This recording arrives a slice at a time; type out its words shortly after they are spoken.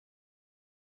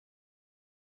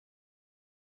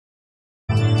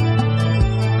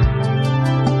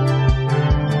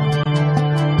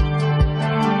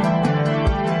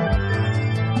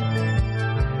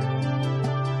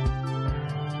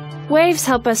waves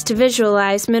help us to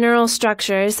visualize mineral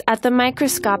structures at the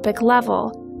microscopic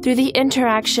level through the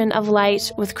interaction of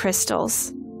light with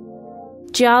crystals.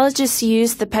 Geologists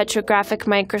use the Petrographic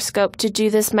Microscope to do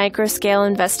this microscale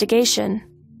investigation.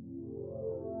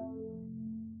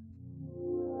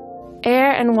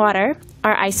 Air and water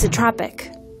are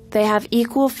isotropic. They have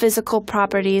equal physical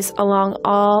properties along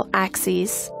all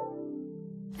axes.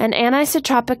 An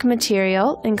anisotropic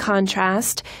material, in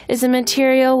contrast, is a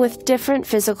material with different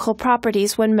physical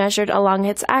properties when measured along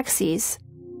its axes.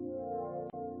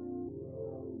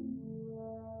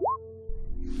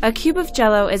 A cube of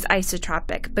Jell-O is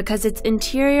isotropic because its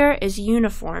interior is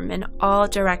uniform in all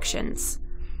directions.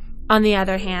 On the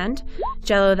other hand,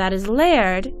 Jell-O that is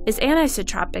layered is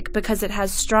anisotropic because it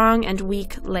has strong and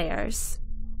weak layers.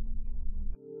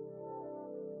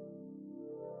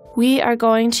 We are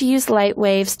going to use light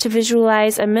waves to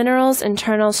visualize a mineral's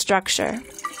internal structure.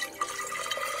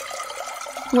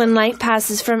 When light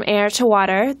passes from air to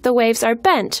water, the waves are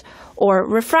bent or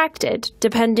refracted,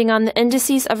 depending on the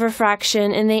indices of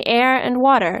refraction in the air and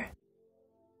water.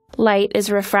 Light is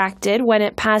refracted when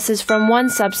it passes from one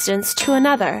substance to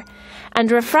another, and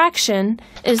refraction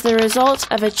is the result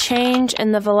of a change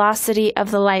in the velocity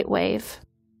of the light wave.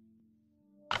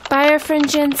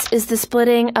 Birefringence is the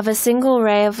splitting of a single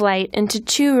ray of light into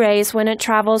two rays when it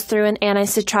travels through an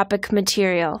anisotropic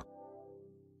material.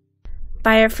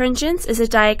 Birefringence is a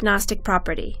diagnostic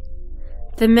property.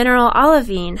 The mineral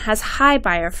olivine has high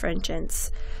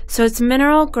birefringence, so its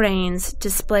mineral grains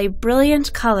display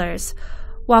brilliant colors,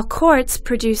 while quartz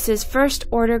produces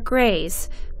first-order grays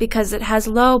because it has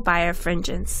low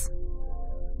birefringence.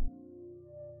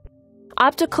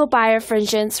 Optical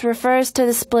birefringence refers to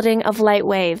the splitting of light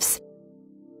waves,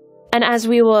 and as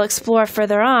we will explore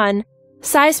further on,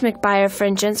 seismic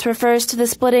birefringence refers to the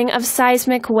splitting of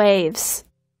seismic waves.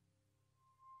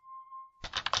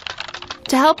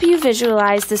 To help you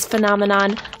visualize this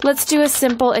phenomenon, let's do a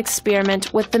simple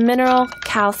experiment with the mineral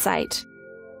calcite.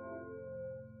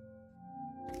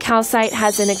 Calcite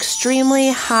has an extremely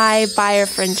high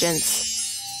birefringence.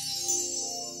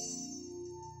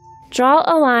 Draw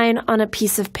a line on a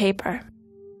piece of paper.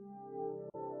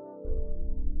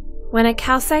 When a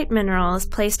calcite mineral is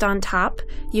placed on top,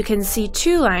 you can see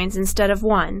two lines instead of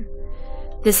one.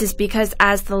 This is because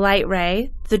as the light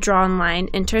ray, the drawn line,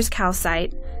 enters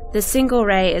calcite, the single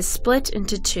ray is split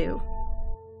into two.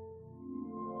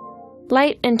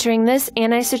 Light entering this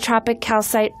anisotropic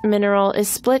calcite mineral is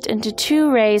split into two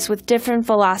rays with different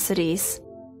velocities.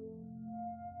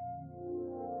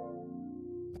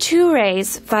 Two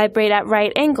rays vibrate at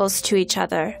right angles to each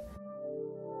other.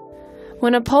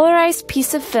 When a polarized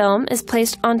piece of film is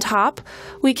placed on top,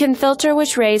 we can filter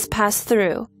which rays pass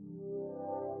through.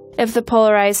 If the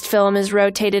polarized film is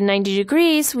rotated 90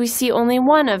 degrees, we see only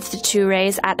one of the two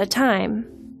rays at a time.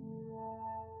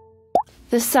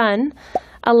 The sun,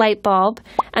 a light bulb,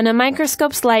 and a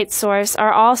microscope's light source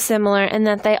are all similar in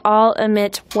that they all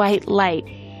emit white light.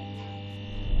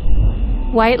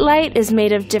 White light is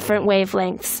made of different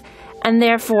wavelengths, and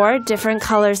therefore different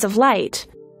colors of light.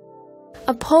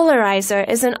 A polarizer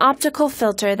is an optical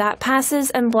filter that passes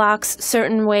and blocks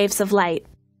certain waves of light.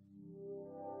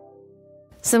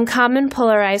 Some common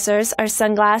polarizers are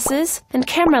sunglasses and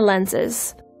camera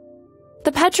lenses.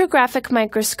 The Petrographic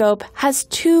Microscope has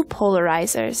two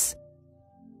polarizers.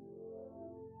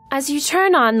 As you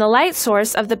turn on the light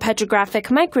source of the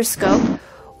Petrographic Microscope,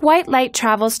 white light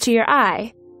travels to your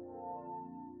eye.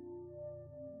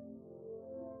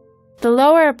 The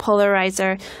lower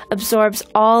polarizer absorbs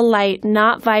all light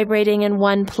not vibrating in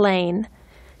one plane,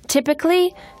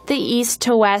 typically the east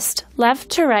to west,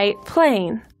 left to right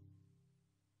plane.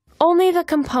 Only the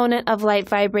component of light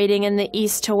vibrating in the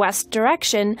east to west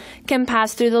direction can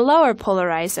pass through the lower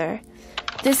polarizer.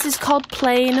 This is called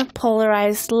plane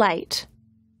polarized light.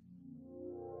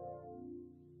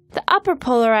 The upper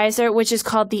polarizer, which is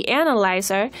called the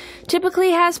analyzer,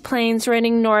 typically has planes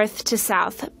running north to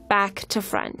south, back to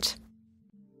front.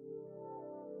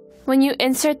 When you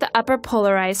insert the upper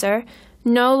polarizer,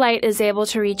 no light is able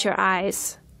to reach your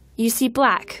eyes. You see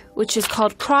black, which is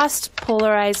called crossed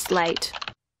polarized light.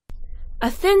 A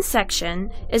thin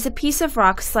section is a piece of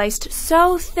rock sliced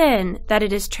so thin that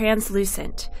it is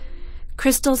translucent.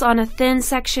 Crystals on a thin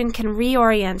section can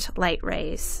reorient light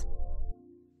rays.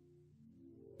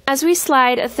 As we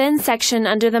slide a thin section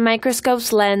under the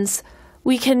microscope's lens,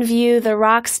 we can view the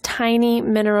rock's tiny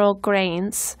mineral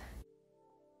grains.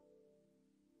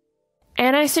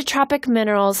 Anisotropic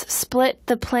minerals split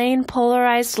the plane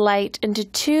polarized light into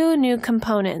two new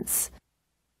components.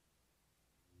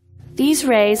 These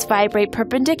rays vibrate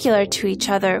perpendicular to each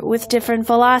other with different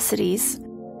velocities.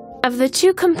 Of the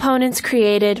two components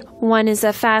created, one is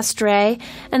a fast ray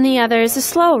and the other is a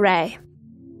slow ray.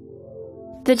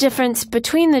 The difference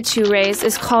between the two rays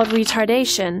is called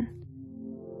retardation.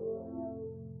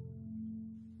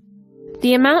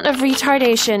 The amount of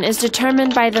retardation is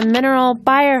determined by the mineral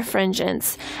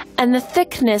birefringence and the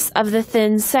thickness of the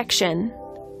thin section.